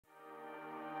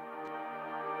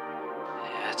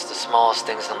It's the smallest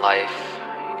things in life.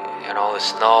 You know, the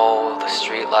snow, the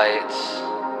street lights,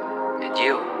 and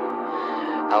you.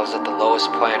 I was at the lowest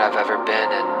point I've ever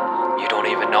been, and you don't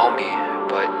even know me,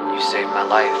 but you saved my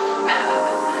life.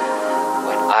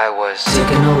 When I was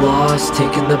taking a loss,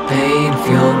 taking the pain,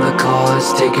 feeling the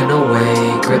cause taken away,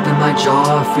 gripping my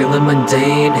jaw, feeling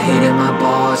mundane, hating my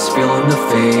boss, feeling the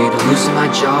fade, losing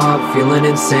my job, feeling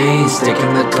insane,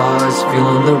 sticking the gauze,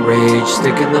 feeling the rage,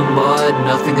 sticking the mud,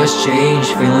 nothing has changed,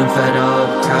 feeling fed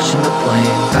up, crashing the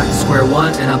plane, back to square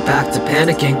one and I'm back to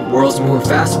panicking, world's moving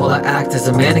fast while I act as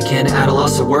a mannequin, at a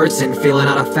loss of words and feeling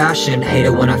out of fashion, hate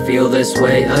it when I feel this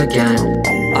way again.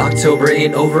 October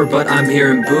ain't over, but I'm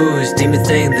hearing booze. Demon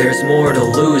saying there's more to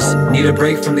lose. Need a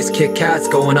break from these Kit Kats,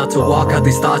 going out to walk out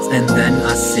these thoughts, and then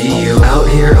I see you out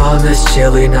here on this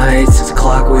chilly night, 6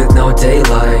 o'clock with no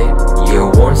daylight.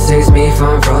 Your warmth saves me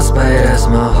from frostbite as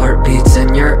my heart beats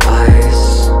in your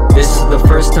eyes. This is the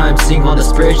first time seeing on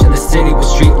this bridge in the city with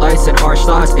street lights and harsh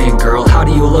thoughts. And girl, how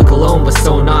do you look alone but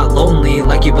so not lonely,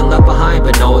 like you've been left behind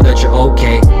but know that you're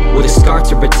okay, with a scarf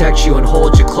to protect you and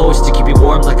hold you close to keep you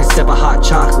warm like a sip of hot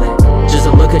chocolate. Just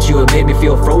to look at you, it made me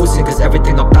feel frozen, cause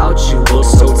everything about you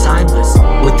looks so timeless.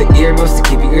 With the earmuffs to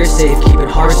keep your ears safe, keeping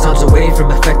harsh sounds away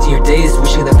from affecting your days,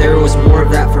 wishing that there was more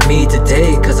of that for me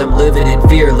today, cause I'm living in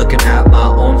fear, looking at my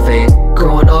own fate.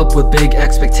 Growing up with big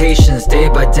expectations, day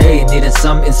by day, needing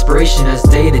some inspiration as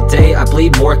day to day I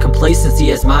bleed more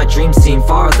complacency as my dreams seem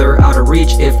farther out of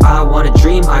reach. If I wanna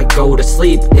dream, I go to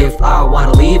sleep. If I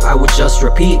wanna leave, I would just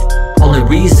repeat. Only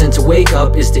reason to wake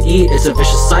up is to eat. It's a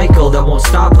vicious cycle that won't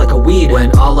stop like a weed,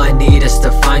 when all I need is to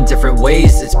find different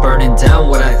ways. It's burning down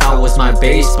what I thought was my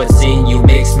base, but seeing you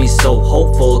makes me so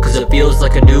hopeful, cause it feels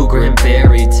like a new grim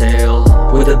fairy tale.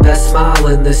 We're the best smile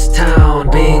in this town,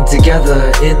 being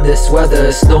together in this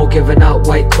weather, snow giving out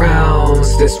white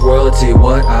crowns. This royalty,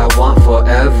 what I want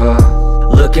forever.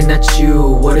 Looking at you,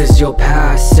 what is your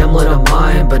past? Similar to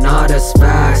mine, but not as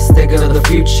fast. Thinking of the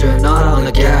future, not on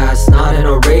the gas. Not in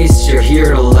a race, you're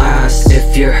here to last.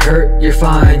 If you're hurt, you're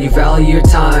fine. You value your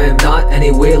time, not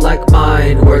any way like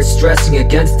mine. We're stressing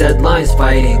against deadlines,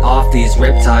 fighting off these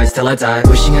riptides till I die.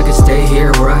 Wishing I could stay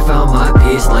here where I found my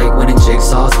peace, like winning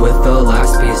jigsaws with the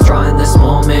last piece. Drawing this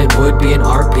moment would be an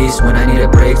art piece. When I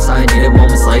needed breaks, I needed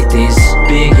moments like these.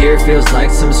 Being here feels like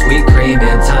some sweet cream,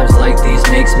 and times like these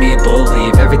makes me believe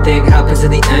everything happens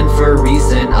in the end for a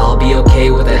reason. I'll be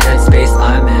okay with the headspace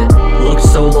I'm in. Looked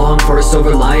so long for a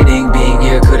silver lining, being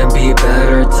here couldn't be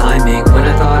better timing. When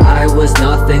I thought I was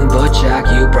nothing but Jack,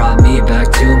 you brought me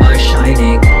back to my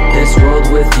shining. This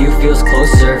world with you feels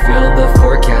closer, feeling the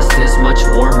forecast is much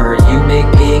warmer. You make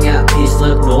being at peace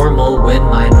look normal, when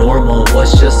my normal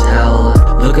was just hell.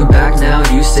 Looking back now,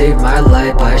 you saved my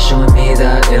life by showing me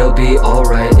that it'll be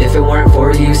alright. If it weren't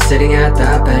for you sitting at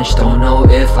that bench, don't know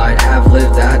if I'd have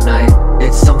lived that night.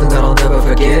 It's something that I'll never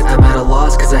forget. I'm at a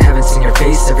loss cause I haven't seen your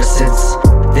face ever since.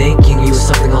 Thinking you was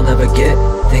something I'll never get,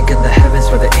 thinking the heavens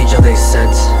were the angel they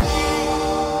sent.